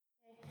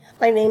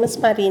My name is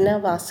Marina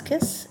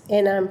Vasquez,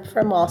 and I'm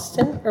from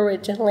Austin,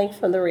 originally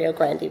from the Rio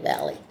Grande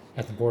Valley.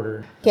 At the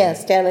border?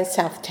 Yes, down in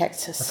South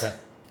Texas. Okay.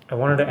 I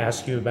wanted to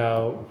ask you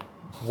about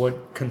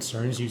what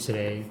concerns you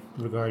today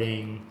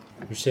regarding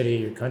your city,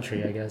 your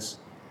country, I guess.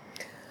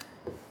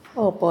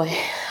 Oh boy.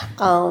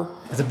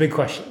 It's a big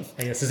question,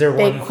 I guess. Is there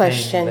one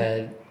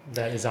thing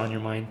that is on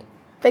your mind?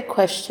 Big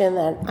question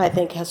that I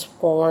think has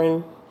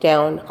worn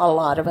down a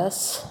lot of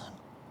us,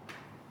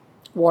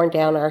 worn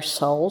down our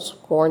souls,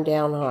 worn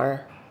down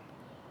our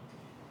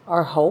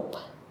hope.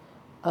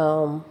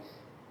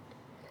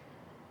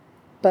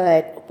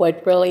 But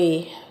what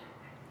really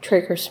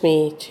triggers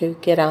me to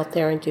get out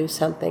there and do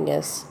something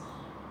is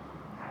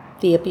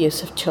the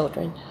abuse of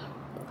children.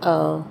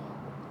 I've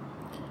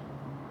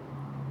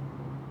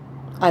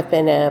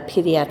been a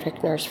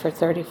pediatric nurse for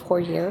 34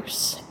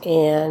 years,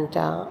 and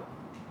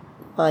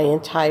my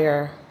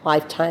entire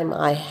lifetime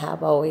I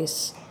have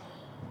always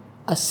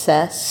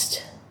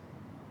assessed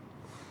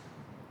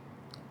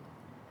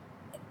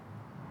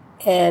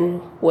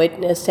and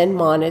witnessed and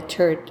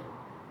monitored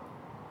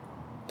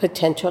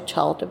potential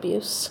child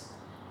abuse.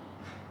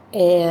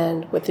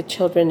 And with the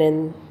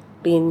children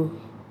being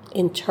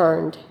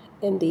interned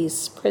in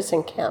these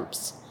prison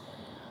camps,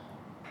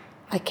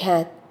 I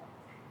can't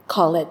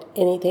call it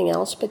anything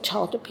else but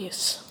child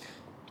abuse.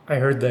 I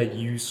heard that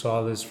you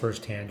saw this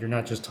firsthand. You're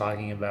not just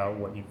talking about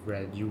what you've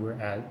read. You were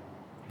at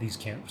these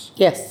camps.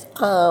 Yes.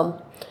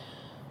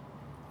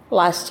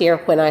 Last year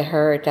when I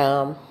heard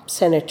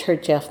Senator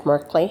Jeff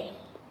Merkley,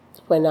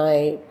 when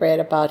I read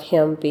about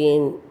him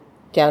being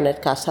down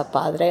at Casa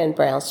Padre in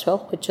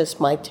Brownsville, which is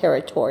my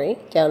territory,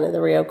 down in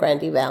the Rio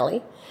Grande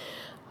Valley,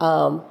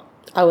 I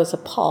was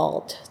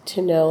appalled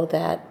to know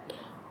that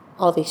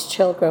all these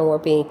children were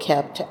being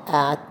kept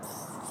at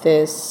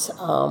this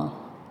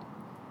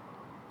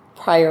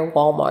prior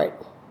Walmart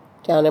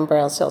down in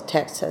Brownsville,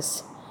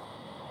 Texas.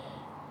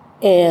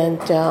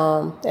 And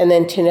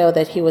then to know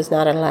that he was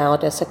not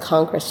allowed as a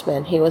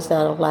congressman, he was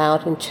not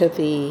allowed into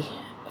the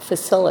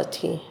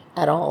facility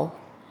at all.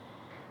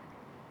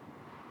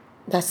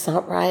 That's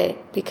not right,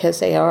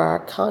 because they are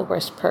our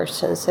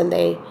congresspersons and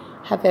they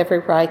have every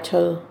right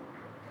to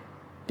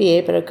be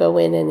able to go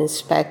in and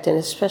inspect and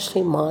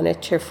especially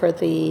monitor for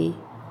the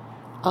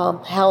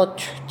how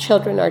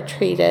children are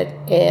treated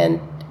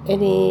and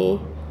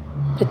any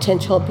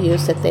potential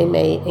abuse that they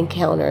may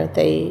encounter.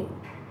 They're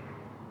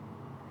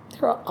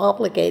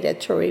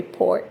obligated to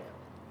report.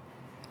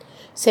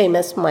 Same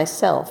as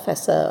myself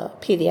as a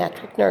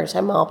pediatric nurse,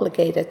 I'm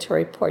obligated to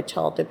report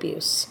child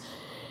abuse.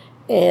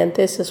 And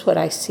this is what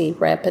I see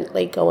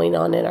rampantly going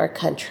on in our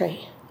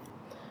country.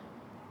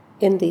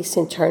 In these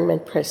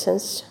internment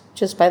prisons,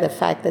 just by the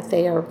fact that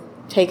they are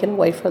taken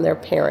away from their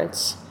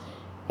parents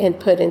and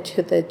put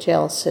into the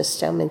jail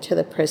system, into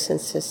the prison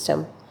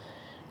system,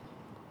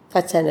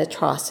 that's an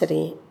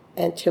atrocity.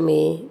 And to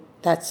me,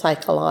 that's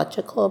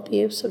psychological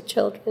abuse of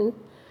children.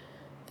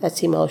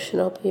 That's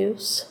emotional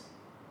abuse,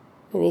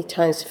 many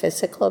times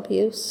physical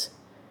abuse.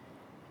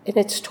 And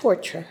it's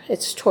torture.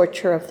 It's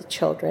torture of the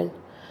children.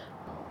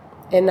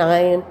 And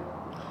I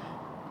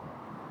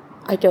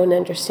don't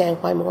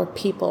understand why more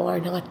people are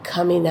not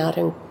coming out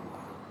in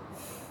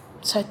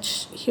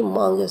such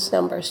humongous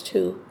numbers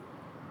to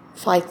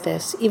fight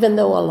this, even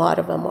though a lot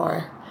of them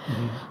are.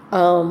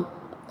 Mm-hmm.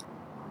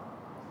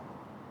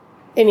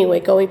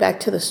 Anyway, going back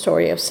to the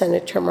story of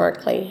Senator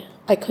Merkley,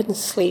 I couldn't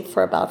sleep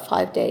for about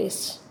 5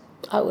 days.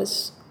 I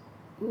was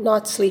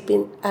not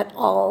sleeping at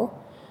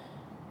all,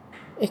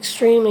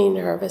 extremely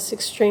nervous,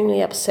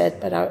 extremely upset,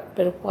 but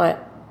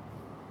what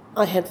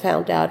I had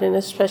found out, and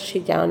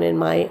especially down in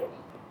my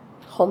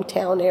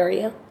hometown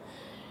area.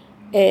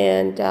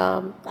 And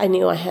I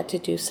knew I had to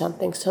do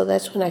something. So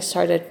that's when I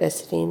started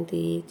visiting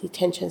the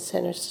detention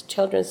centers,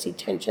 children's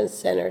detention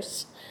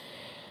centers.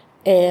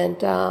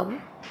 And I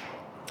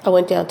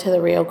went down to the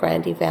Rio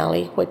Grande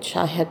Valley, which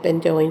I had been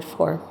doing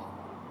for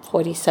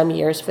 40-some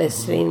years,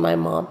 visiting my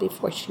mom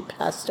before she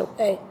passed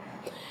away.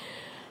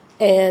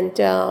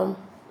 And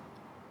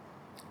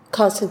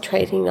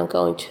concentrating on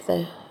going to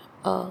the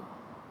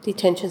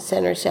detention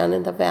centers down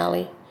in the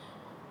valley,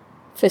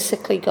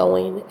 physically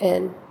going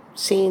and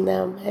seeing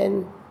them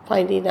and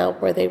finding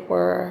out where they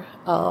were.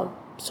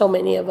 So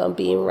many of them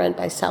being run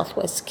by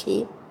Southwest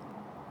Key.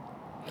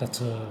 That's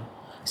a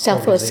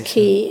Southwest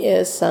Key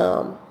is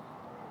the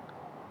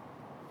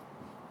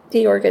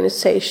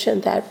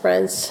organization that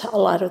runs a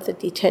lot of the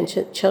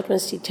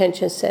children's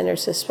detention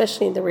centers,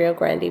 especially in the Rio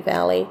Grande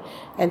Valley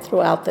and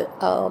throughout the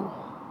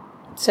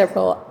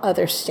several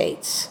other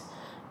states.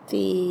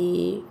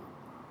 The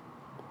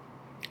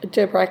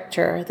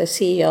director, the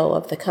CEO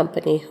of the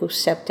company who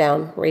stepped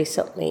down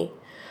recently,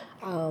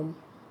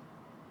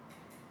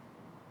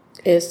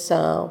 is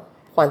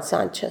Juan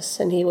Sanchez,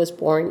 and he was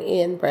born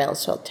in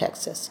Brownsville,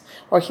 Texas,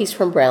 or he's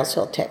from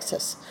Brownsville,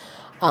 Texas,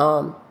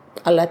 a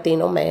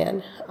Latino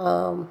man,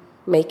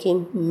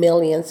 making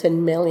millions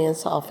and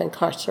millions off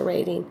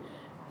incarcerating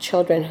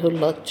children who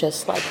look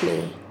just like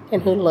me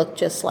and who look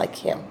just like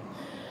him.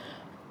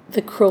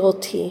 The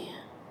cruelty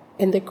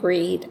and the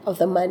greed of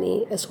the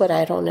money is what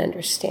I don't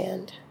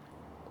understand.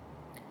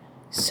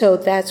 So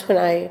that's when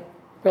I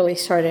really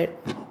started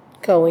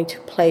going to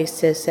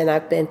places, and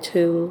I've been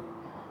to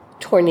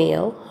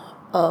Tornillo,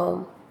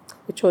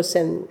 which was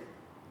in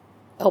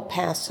El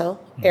Paso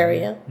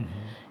area,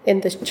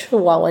 in the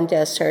Chihuahuan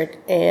Desert,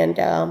 and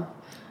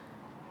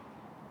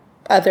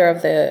other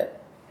of the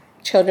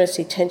children's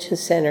detention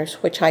centers,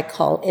 which I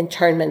call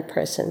internment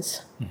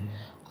prisons.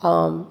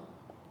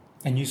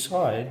 And you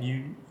saw it.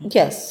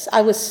 Yes,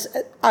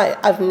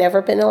 I've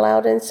never been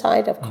allowed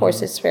inside. Of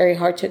course, it's very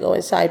hard to go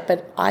inside,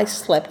 but I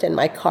slept in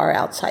my car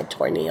outside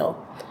Tornillo,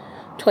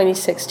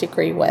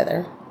 26-degree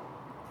weather.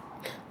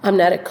 I'm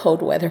not a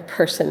cold weather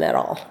person at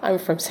all. I'm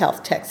from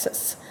South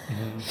Texas.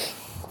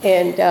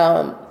 And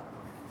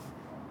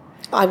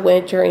I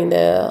went during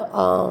the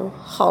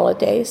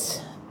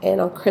holidays, and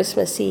on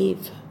Christmas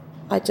Eve,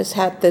 I just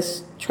had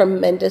this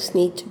tremendous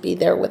need to be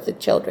there with the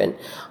children.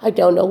 I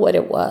don't know what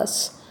it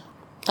was.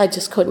 I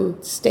just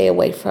couldn't stay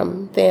away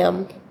from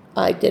them.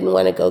 I didn't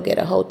want to go get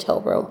a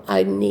hotel room.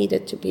 I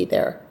needed to be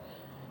there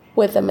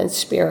with them in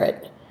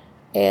spirit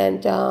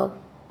and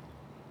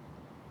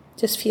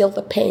just feel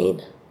the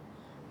pain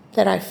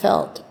that I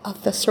felt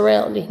of the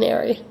surrounding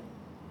area.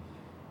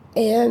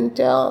 And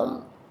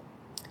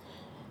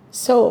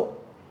so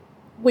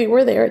we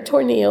were there at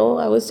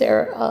Tornillo. I was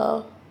there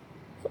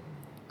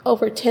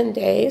over 10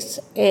 days,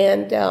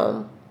 and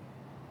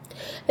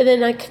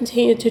then I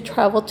continued to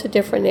travel to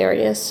different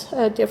areas,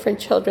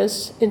 different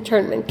children's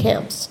internment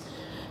camps.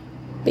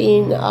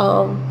 Being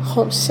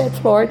Homestead,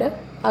 Florida,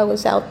 I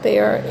was out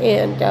there,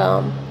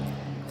 and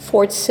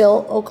Fort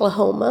Sill,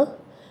 Oklahoma,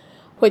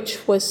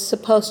 which was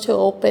supposed to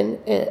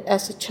open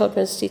as a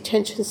children's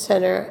detention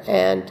center,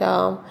 and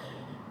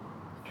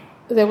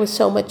there was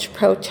so much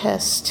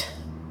protest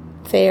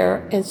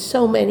there, and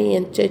so many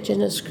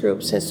indigenous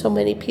groups and so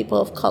many people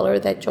of color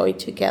that joined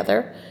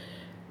together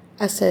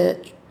as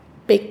a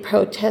big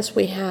protest.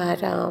 We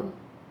had a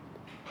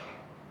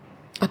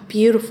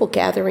beautiful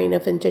gathering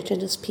of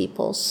indigenous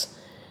peoples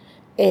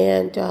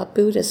and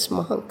Buddhist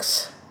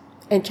monks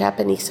and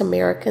Japanese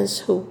Americans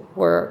who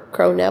were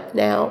grown up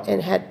now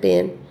and had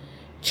been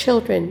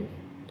children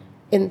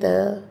in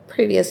the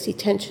previous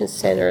detention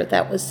center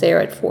that was there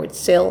at Fort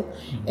Sill,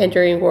 and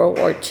during World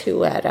War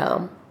II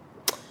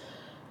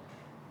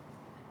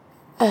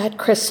at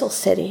Crystal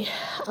City,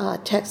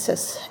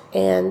 Texas.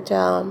 And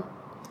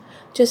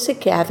just a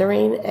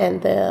gathering,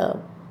 and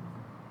the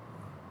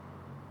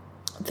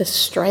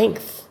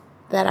strength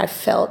that I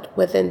felt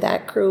within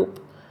that group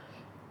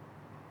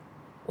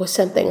was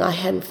something I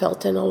hadn't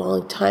felt in a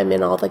long time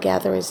in all the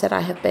gatherings that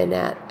I have been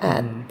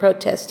at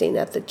protesting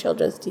at the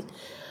children's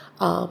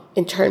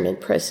internment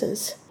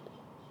prisons.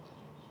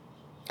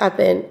 I've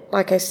been,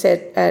 like I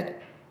said,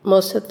 at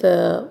most of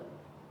the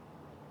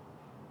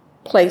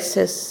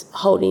places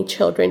holding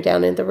children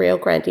down in the Rio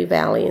Grande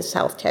Valley in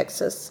South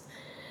Texas.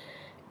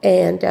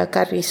 And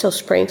Carrizo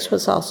Springs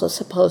was also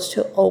supposed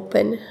to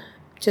open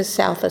just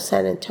south of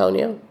San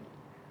Antonio.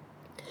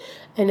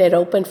 And it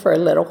opened for a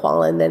little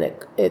while, and then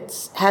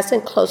it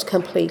hasn't closed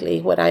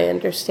completely. What I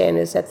understand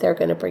is that they're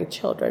going to bring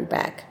children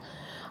back.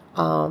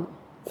 And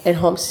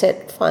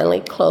Homestead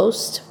finally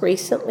closed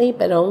recently,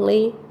 but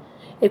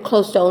it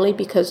closed only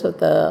because of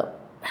the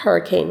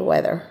hurricane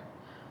weather.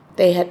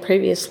 They had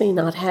previously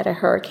not had a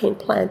hurricane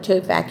plan to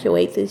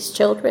evacuate these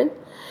children,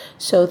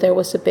 so there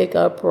was a big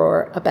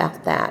uproar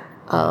about that,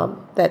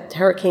 that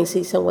hurricane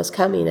season was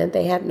coming, and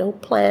they had no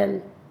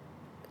plan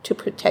to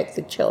protect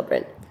the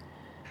children.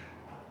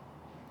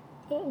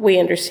 We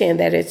understand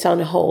that it's on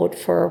hold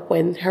for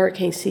when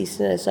hurricane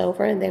season is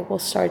over, and they will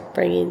start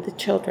bringing the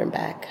children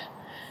back.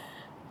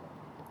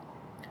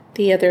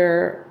 The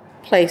other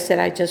place that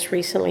I just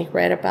recently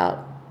read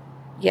about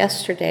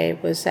yesterday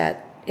was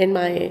that in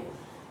my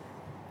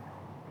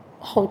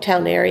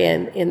hometown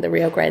area in the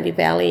Rio Grande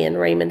Valley in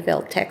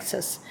Raymondville,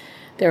 Texas,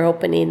 they're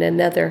opening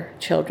another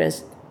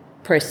children's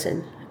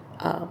prison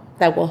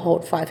that will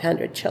hold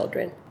 500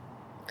 children.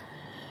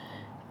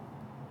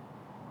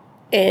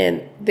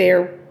 And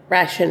their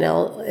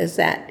rationale is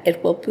that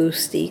it will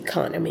boost the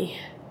economy.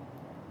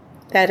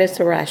 That is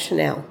the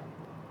rationale.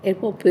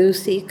 It will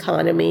boost the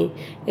economy.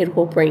 It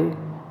will bring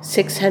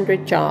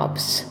 600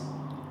 jobs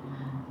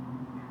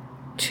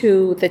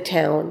to the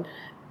town,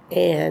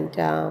 and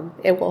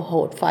it will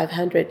hold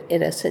 500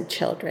 innocent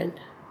children.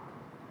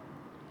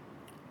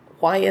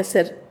 Why is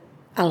it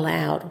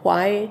allowed?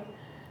 Why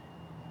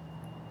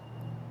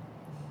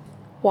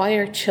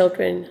are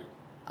children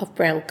of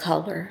brown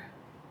color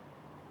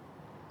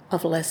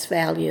of less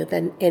value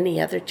than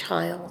any other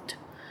child?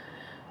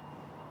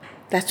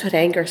 That's what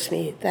angers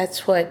me.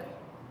 That's what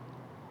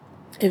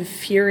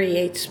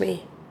infuriates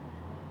me.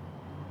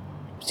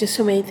 Just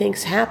so many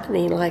things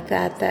happening like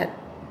that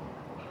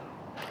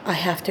I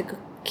have to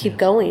keep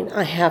going.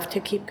 I have to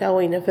keep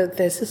going. If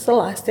this is the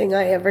last thing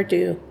I ever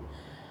do,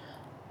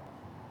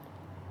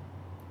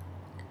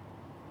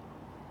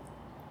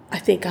 I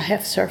think I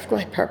have served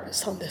my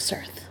purpose on this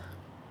earth.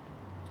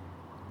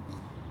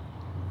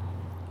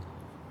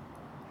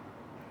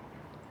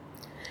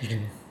 You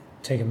can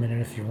take a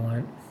minute if you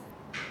want.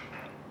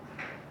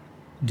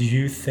 Do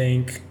you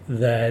think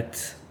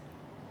that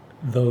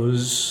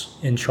those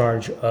in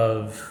charge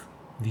of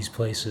these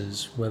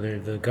places, whether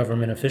the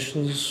government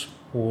officials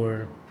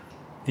or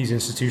these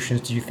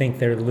institutions, do you think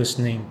they're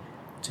listening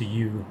to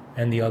you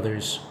and the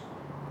others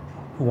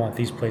who want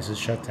these places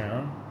shut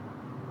down?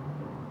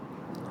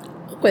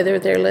 Whether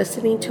they're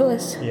listening to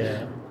us?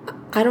 Yeah.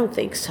 I don't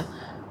think so.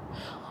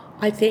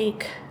 I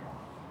think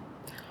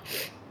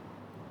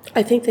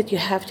that you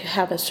have to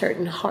have a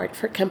certain heart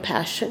for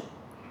compassion,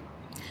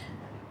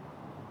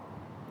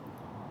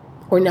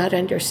 or not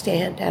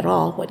understand at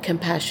all what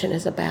compassion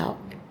is about.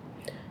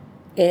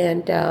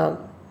 And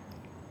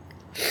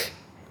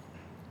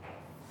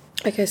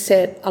like I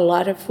said, a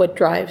lot of what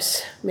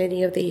drives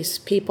many of these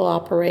people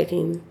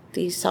operating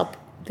these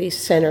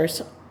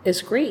centers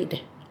is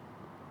greed,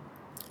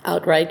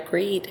 outright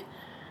greed,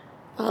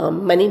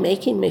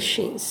 money-making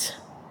machines.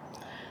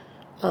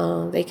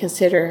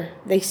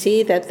 They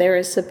see that there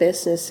is a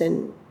business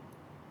in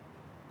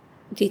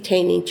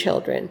detaining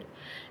children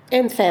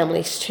and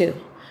families too,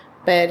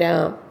 but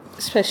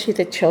especially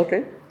the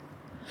children.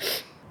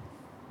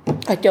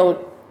 I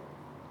don't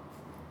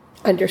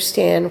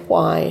understand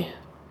why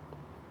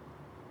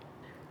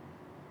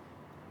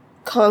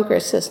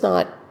Congress is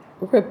not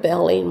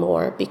rebelling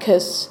more,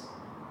 because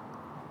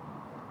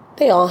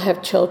they all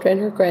have children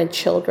or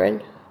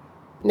grandchildren,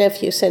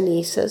 nephews and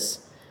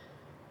nieces.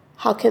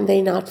 How can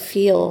they not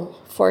feel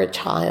for a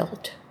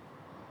child?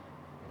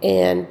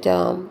 And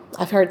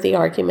I've heard the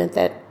argument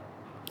that,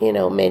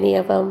 many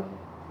of them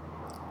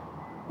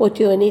will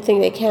do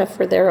anything they can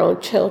for their own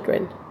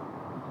children.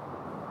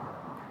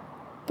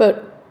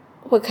 But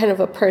what kind of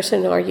a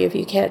person are you if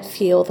you can't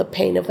feel the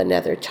pain of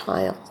another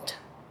child?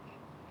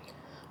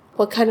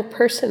 What kind of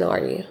person are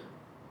you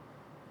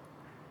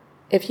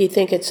if you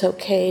think it's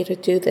okay to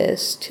do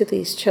this to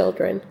these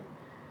children?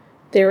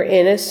 They're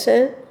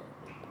innocent.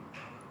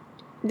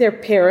 Their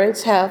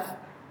parents have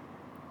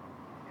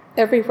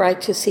every right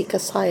to seek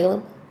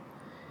asylum.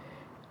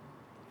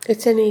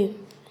 It's any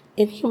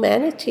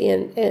inhumanity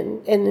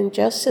and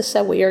injustice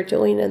that we are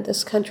doing in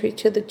this country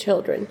to the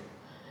children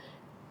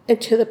and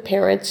to the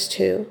parents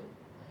too.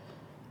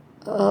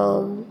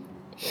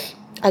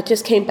 I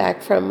just came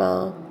back from,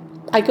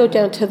 I go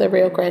down to the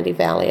Rio Grande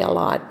Valley a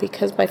lot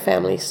because my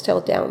family's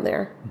still down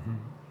there. Mm-hmm.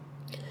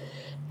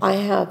 I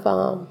have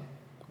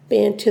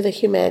been to the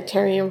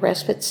Humanitarian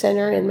Respite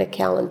Center in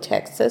McAllen,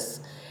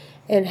 Texas,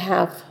 and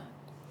have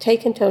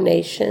taken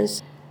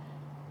donations.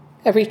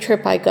 Every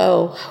trip I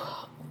go,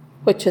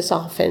 which is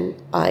often,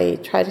 I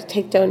try to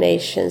take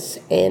donations,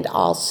 and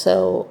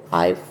also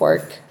I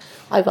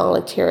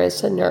volunteer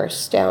as a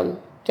nurse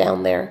down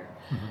there.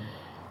 Mm-hmm.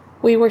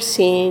 We were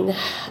seeing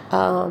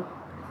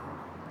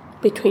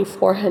between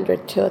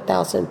 400 to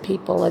 1,000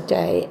 people a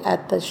day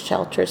at the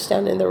shelters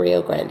down in the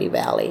Rio Grande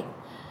Valley.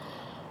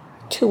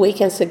 2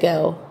 weekends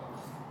ago,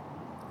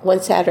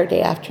 one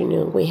Saturday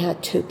afternoon, we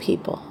had 2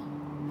 people,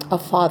 a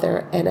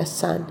father and a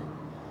son.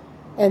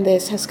 And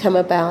this has come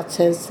about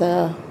since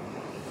the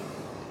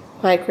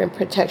Migrant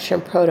Protection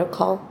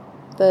Protocol,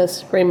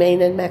 the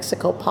Remain in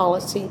Mexico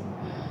policy.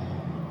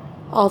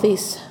 All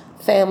these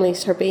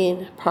families are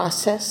being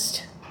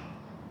processed.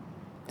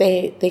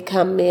 They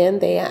come in,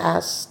 they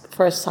ask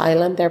for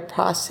asylum, they're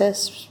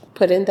processed,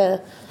 put in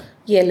the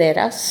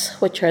hieleras,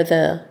 which are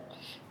the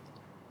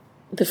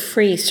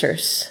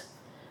freezers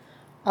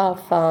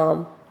of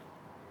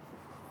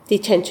the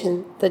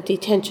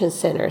detention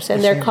centers,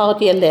 and they're called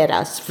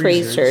hieleras,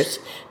 freezers,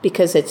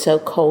 because it's so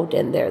cold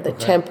in there. The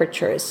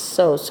temperature is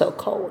so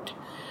cold,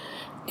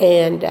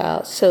 and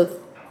so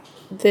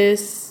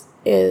this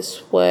is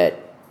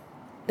what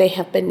they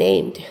have been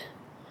named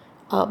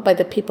by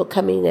the people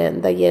coming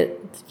in, the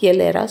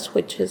hieleras,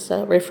 which is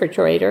a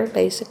refrigerator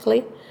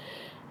basically,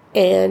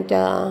 and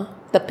the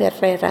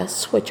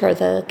perreras, which are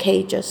the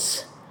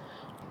cages.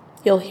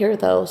 You'll hear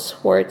those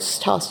words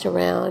tossed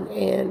around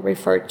and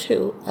referred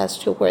to as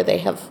to where they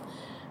have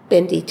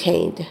been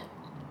detained,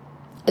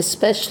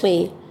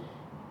 especially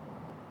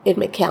in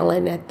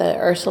McAllen at the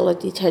Ursula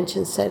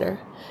Detention Center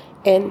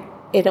and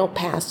in El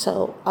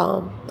Paso.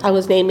 I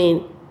was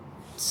naming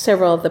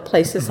several of the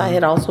places I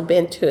had also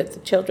been to at the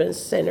children's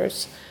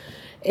centers.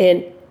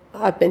 And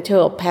I've been to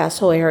El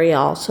Paso area,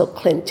 also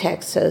Clint,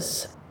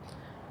 Texas.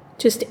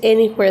 Just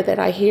anywhere that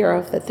I hear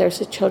of that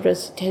there's a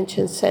children's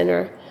detention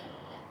center,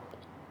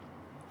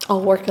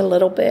 I'll work a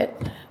little bit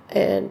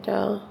and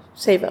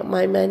save up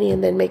my money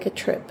and then make a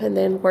trip and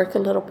then work a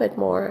little bit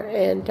more.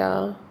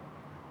 And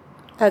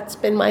that's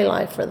been my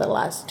life for the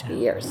last 2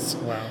 years.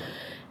 Wow.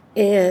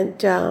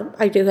 And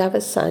I do have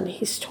a son.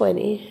 He's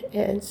 20,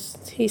 and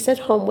he's at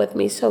home with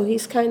me, so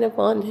he's kind of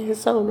on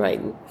his own right,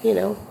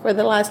 for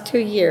the last 2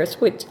 years,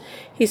 which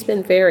he's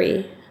been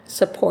very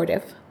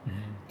supportive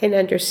and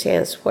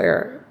understands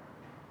where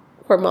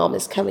mom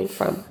is coming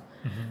from.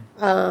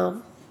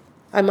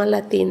 I'm a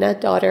Latina,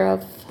 daughter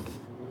of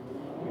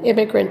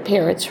immigrant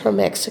parents from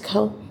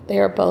Mexico. They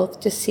are both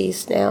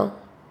deceased now.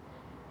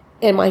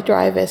 And my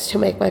drive is to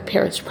make my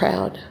parents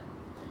proud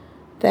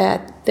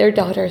that their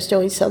daughter is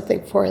doing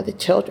something for the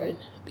children,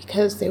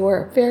 because they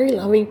were very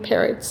loving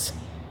parents.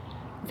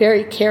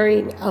 very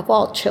caring of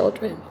all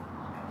children.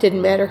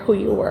 Didn't matter who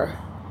you were.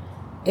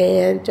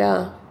 And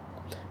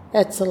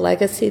that's the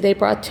legacy they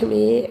brought to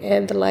me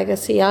and the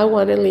legacy I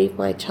want to leave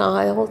my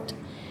child.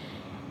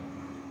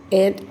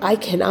 And I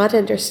cannot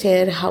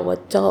understand how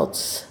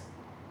adults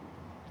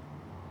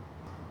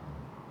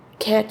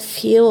can't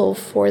feel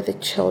for the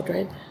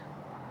children.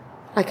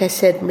 Like I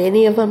said,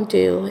 many of them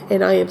do,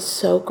 and I am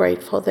so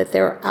grateful that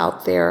they're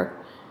out there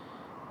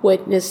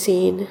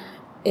witnessing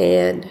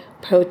and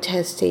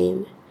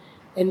protesting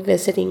and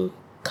visiting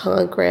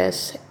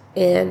Congress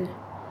and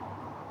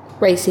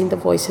raising the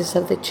voices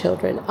of the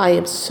children. I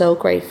am so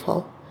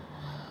grateful.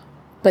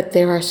 But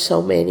there are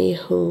so many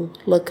who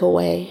look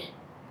away.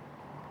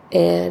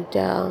 And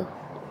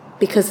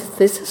because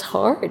this is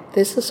hard.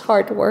 This is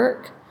hard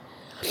work.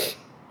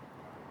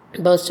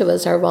 Most of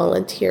us are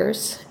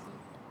volunteers.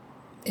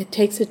 It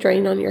takes a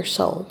drain on your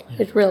soul.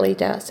 It really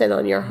does. And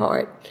on your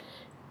heart.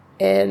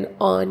 And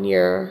on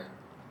your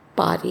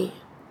body.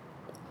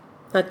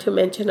 Not to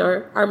mention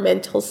our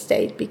mental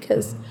state,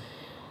 because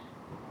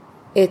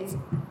it's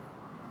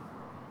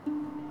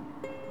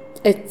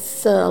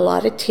a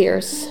lot of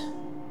tears.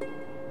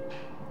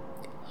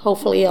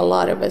 Hopefully a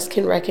lot of us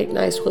can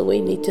recognize when we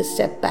need to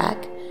step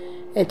back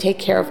and take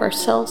care of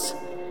ourselves,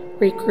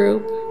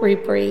 regroup,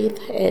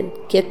 rebreathe, and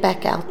get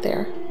back out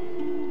there.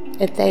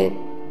 And thank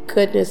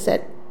goodness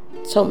that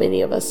so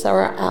many of us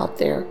are out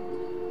there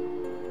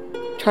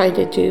trying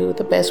to do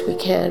the best we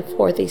can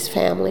for these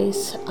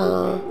families.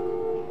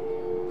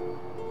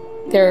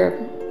 They're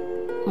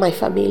my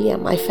familia,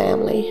 my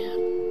family,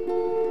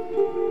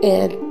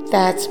 and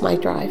that's my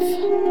drive.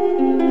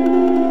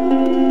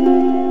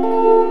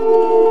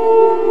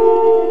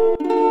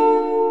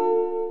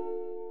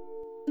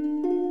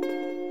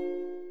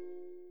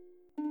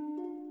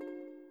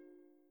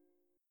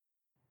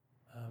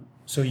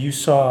 So you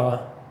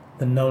saw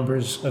the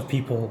numbers of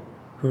people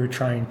who are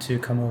trying to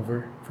come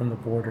over from the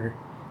border,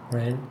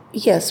 right?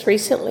 Yes,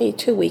 recently,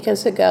 2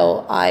 weekends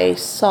ago, I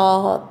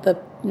saw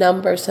the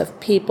numbers of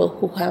people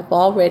who have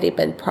already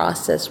been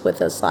processed with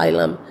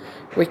asylum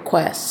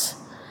requests.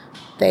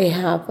 They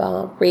have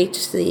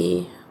reached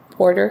the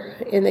border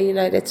in the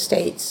United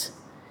States.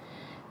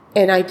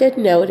 And I did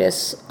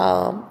notice,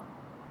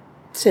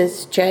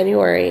 since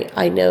January,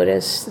 I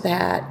noticed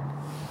that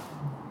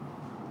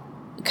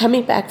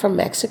coming back from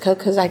Mexico,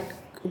 because I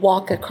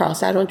walk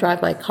across, I don't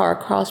drive my car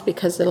across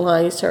because the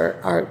lines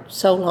are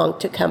so long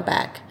to come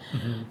back.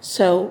 Mm-hmm.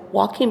 So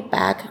walking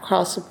back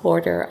across the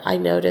border, I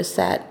noticed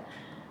that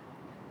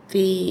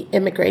the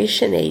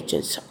immigration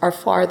agents are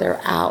farther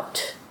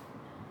out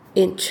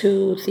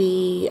into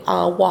the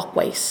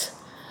walkways.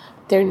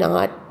 They're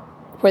not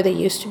where they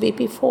used to be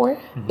before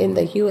in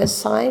the U.S.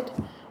 side,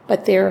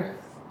 but they're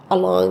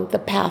along the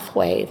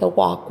pathway, the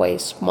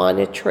walkways,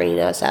 monitoring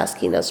us,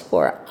 asking us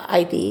for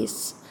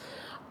IDs,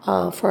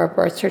 for a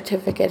birth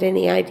certificate,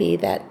 any ID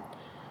that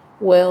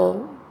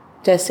will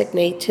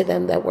designate to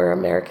them that we're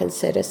American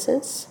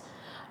citizens,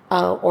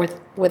 or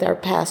with our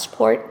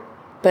passport.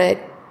 But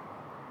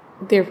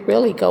they're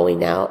really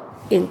going out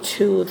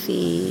into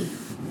the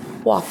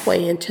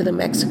walkway into the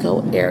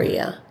Mexico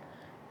area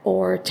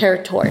or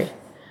territory,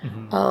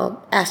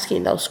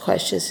 asking those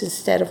questions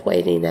instead of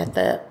waiting at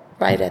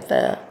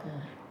the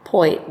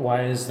point.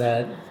 Why is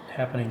that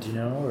happening? Do you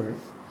know? Or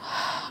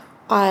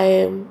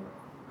I'm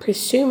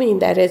presuming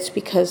that it's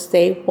because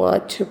they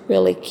want to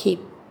really keep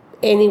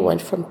anyone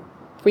from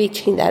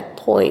reaching that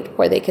point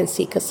where they can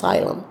seek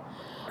asylum.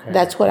 Okay.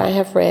 That's what I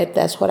have read.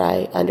 That's what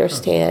I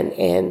understand,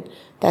 and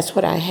that's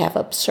what I have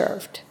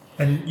observed.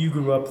 And you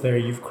grew up there.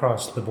 You've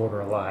crossed the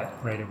border a lot,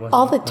 right? It wasn't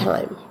all the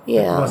time.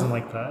 Yeah. It wasn't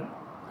like that.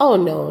 Oh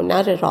no,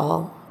 not at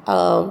all.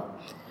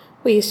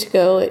 We used to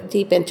go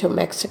deep into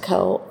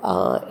Mexico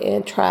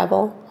and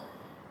travel,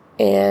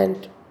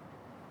 and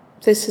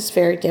this is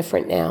very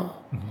different now.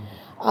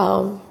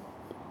 Mm-hmm.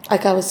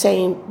 Like I was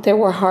saying, there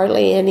were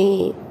hardly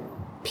any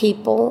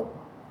people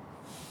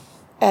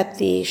at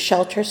the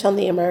shelters on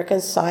the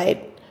American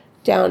side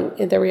down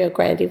in the Rio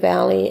Grande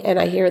Valley, and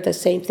I hear the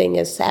same thing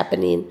is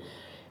happening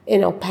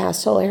in El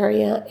Paso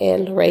area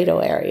and Laredo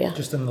area.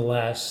 Just in the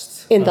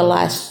last... In the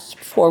last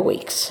 4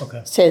 weeks,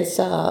 okay. Since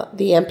the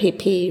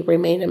MPP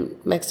Remain in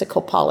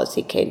Mexico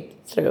policy came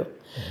through.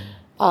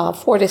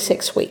 4 to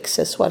 6 weeks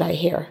is what I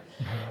hear.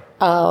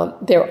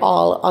 Mm-hmm. They're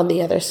all on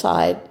the other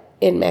side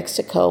in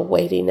Mexico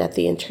waiting at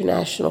the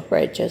international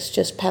bridges,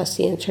 just past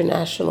the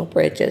international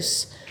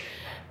bridges.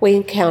 We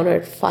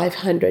encountered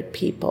 500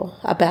 people,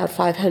 about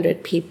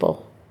 500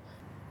 people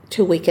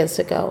 2 weekends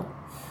ago,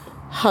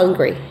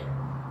 hungry,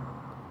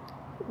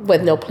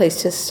 with no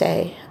place to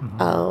stay,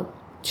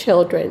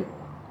 children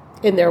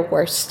in their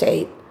worst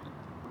state.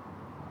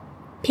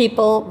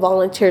 People,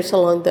 volunteers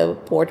along the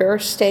border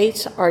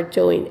states are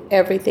doing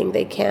everything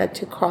they can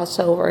to cross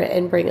over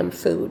and bring them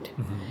food,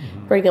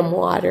 bring them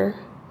water.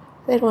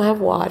 They don't have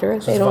water.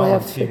 So they don't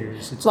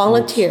volunteers. have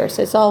volunteers.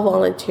 It's all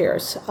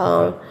volunteers.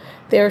 Okay.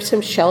 There are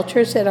some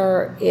shelters that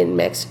are in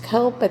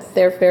Mexico, but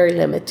they're very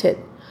limited.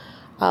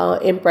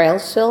 In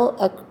Brownsville,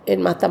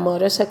 in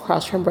Matamoros,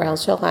 across from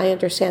Brownsville, I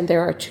understand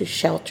there are 2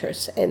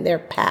 shelters, and they're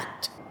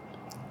packed.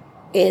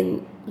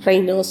 In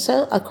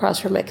Reynosa, across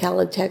from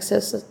McAllen,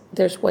 Texas,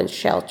 there's 1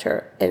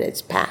 shelter, and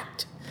it's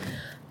packed.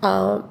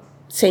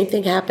 Same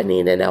thing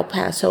happening in El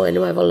Paso and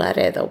Nuevo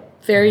Laredo.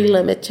 Very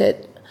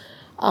limited.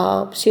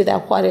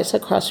 Ciudad Juarez,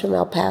 across from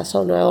El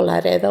Paso, Nuevo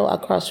Laredo,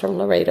 across from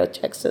Laredo,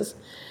 Texas.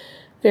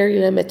 Very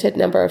limited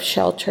number of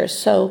shelters.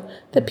 So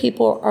the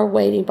people are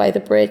waiting by the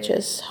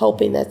bridges,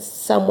 hoping that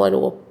someone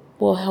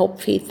will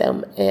help feed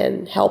them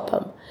and help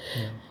them.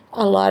 Yeah.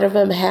 A lot of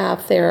them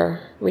have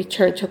their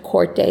return to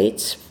court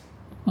dates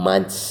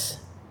months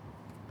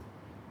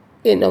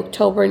in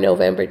October,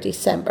 November,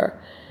 December.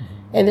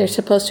 Mm-hmm. And they're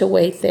supposed to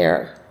wait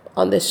there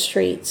on the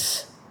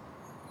streets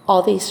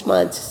all these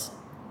months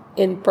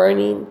in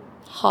burning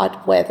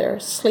hot weather,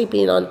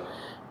 sleeping on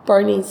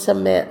burning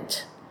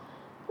cement,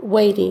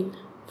 waiting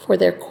for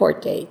their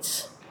court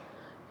dates.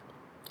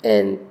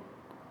 And,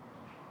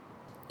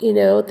 you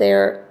know,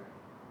 they're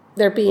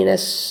being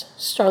as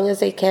strong as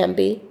they can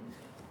be.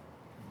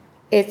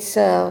 It's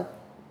a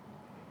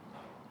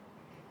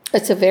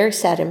very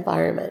sad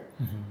environment,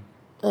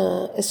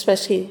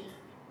 especially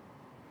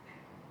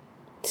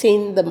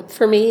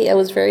for me, it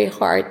was very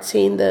hard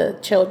seeing the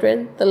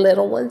children, the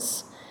little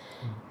ones,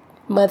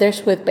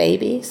 mothers with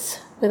babies,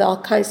 with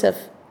all kinds of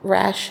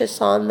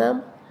rashes on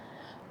them.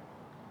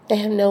 They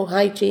have no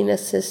hygiene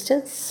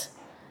assistance.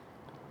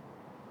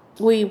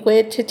 We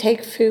went to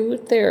take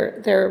food.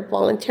 There are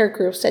volunteer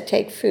groups that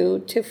take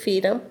food to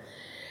feed them.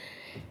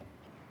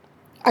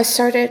 I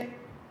started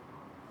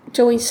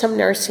doing some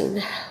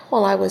nursing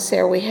while I was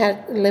there. We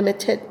had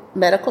limited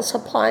medical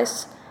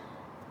supplies.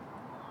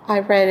 I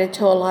ran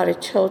into a lot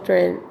of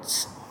children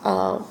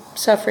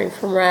suffering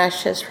from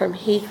rashes, from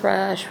heat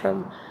rash,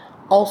 from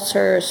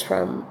ulcers,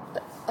 from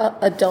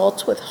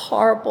adults with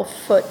horrible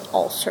foot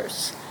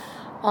ulcers.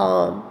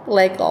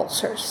 Leg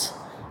ulcers.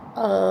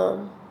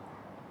 And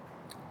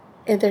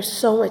there's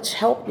so much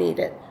help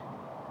needed.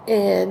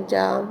 And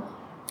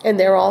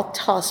they're all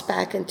tossed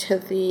back into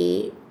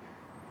the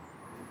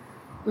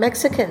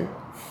Mexican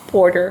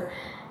border.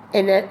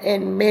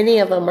 And many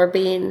of them are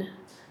being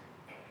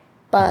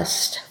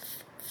bused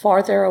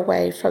farther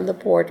away from the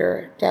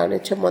border down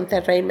into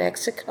Monterrey,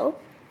 Mexico,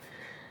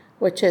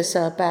 which is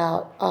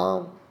about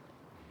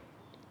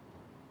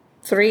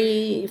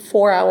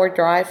 3-4 hour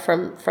drive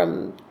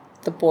from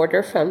the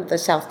border, from the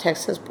South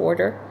Texas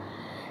border,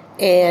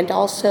 and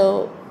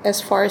also as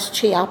far as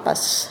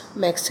Chiapas,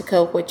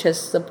 Mexico, which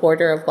is the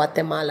border of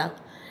Guatemala.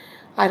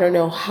 I don't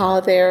know how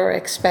they're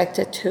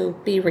expected to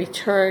be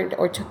returned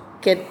or to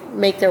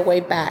make their way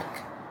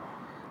back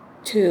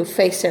to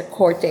face their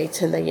court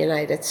dates in the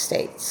United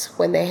States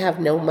when they have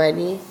no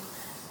money,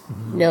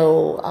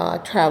 no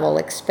travel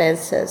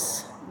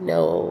expenses,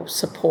 no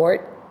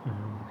support,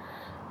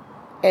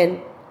 and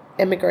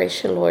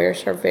immigration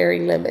lawyers are very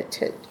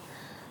limited.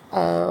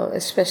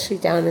 Especially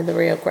down in the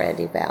Rio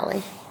Grande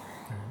Valley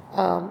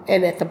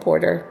and at the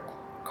border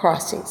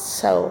crossings.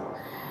 So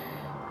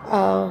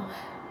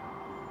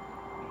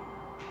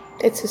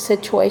it's a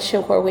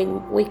situation where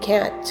we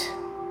can't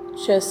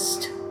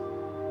just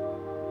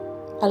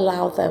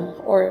allow them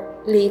or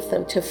leave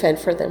them to fend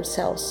for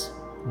themselves.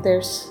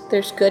 There's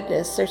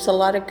goodness. There's a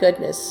lot of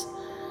goodness.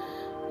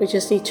 We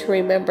just need to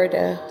remember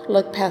to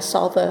look past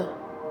all the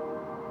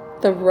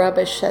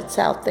rubbish that's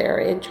out there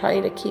in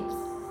trying to keep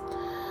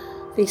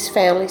these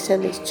families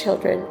and these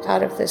children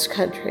out of this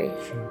country.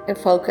 Sure. And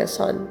focus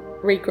on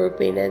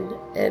regrouping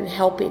and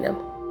helping them.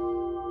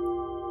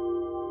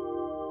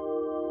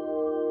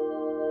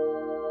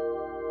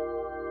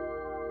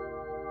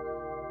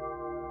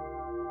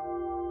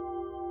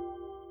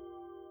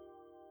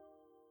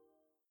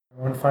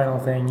 One final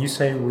thing, you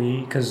say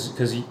we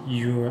because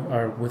you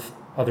are with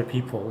other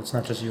people. It's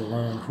not just you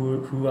alone.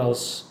 Who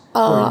else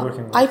are you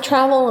working with? I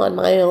travel on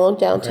my own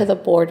down to the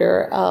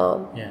border.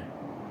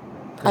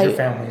 Because your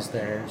family's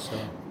there, so.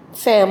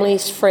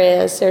 Families,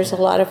 friends, there's a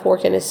lot of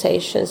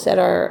organizations that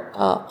are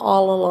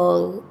all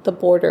along the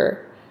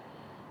border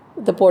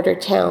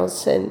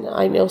towns, and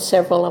I know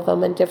several of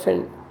them in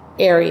different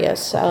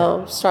areas,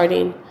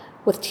 starting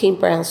with Team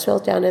Brownsville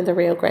down in the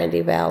Rio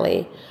Grande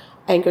Valley,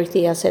 Angry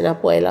Tias and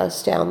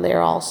Abuelas down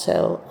there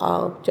also,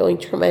 doing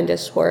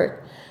tremendous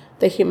work.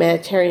 The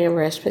Humanitarian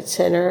Respite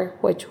Center,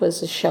 which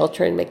was a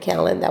shelter in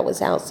McAllen that was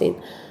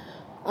housing,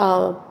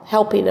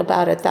 helping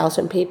about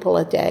 1,000 people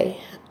a day.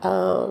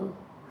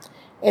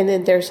 And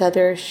then there's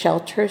other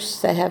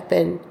shelters that have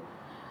been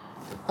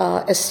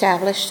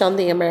established on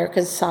the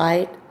American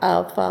side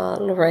of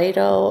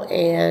Laredo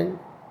and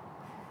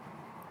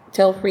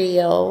Del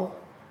Rio,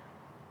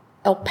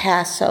 El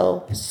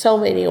Paso, so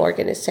many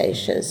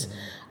organizations.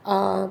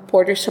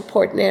 Border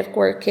Support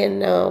Network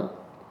in El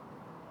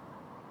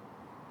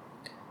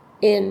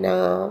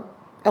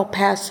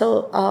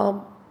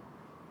Paso.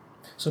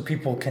 So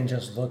people can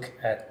just look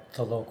at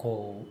the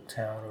local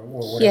town or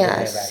whatever they have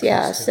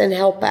access to. And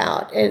help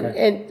out,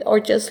 and or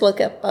just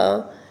look up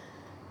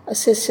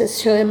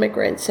assistance to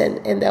immigrants,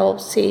 and they'll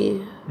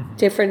see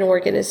different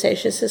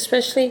organizations,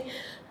 especially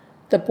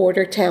the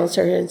border towns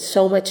are in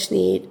so much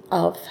need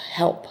of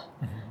help,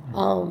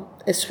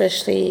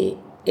 especially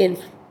in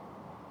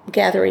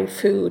gathering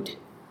food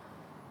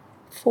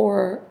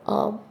for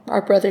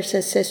our brothers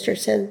and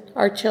sisters and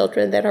our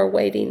children that are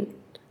waiting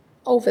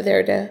over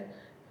there to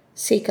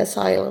seek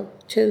asylum,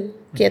 to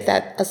get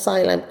that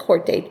asylum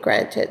court date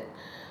granted.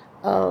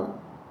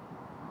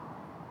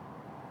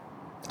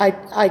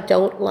 I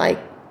don't like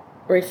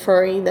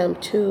referring them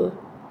to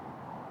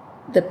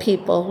the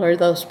people or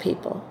those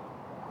people.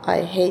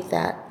 I hate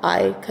that.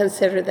 I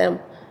consider them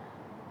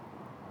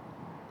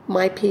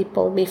my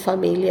people, mi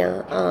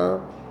familia,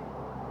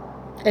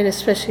 and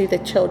especially the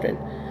children.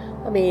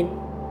 I mean,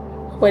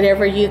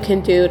 whatever you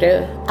can do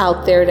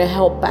out there to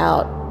help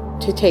out,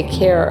 to take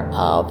care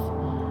of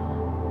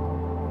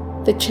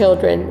the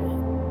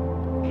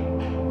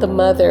children, the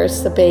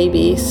mothers, the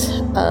babies,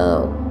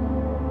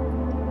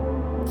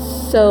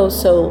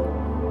 so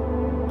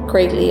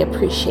greatly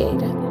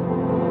appreciated.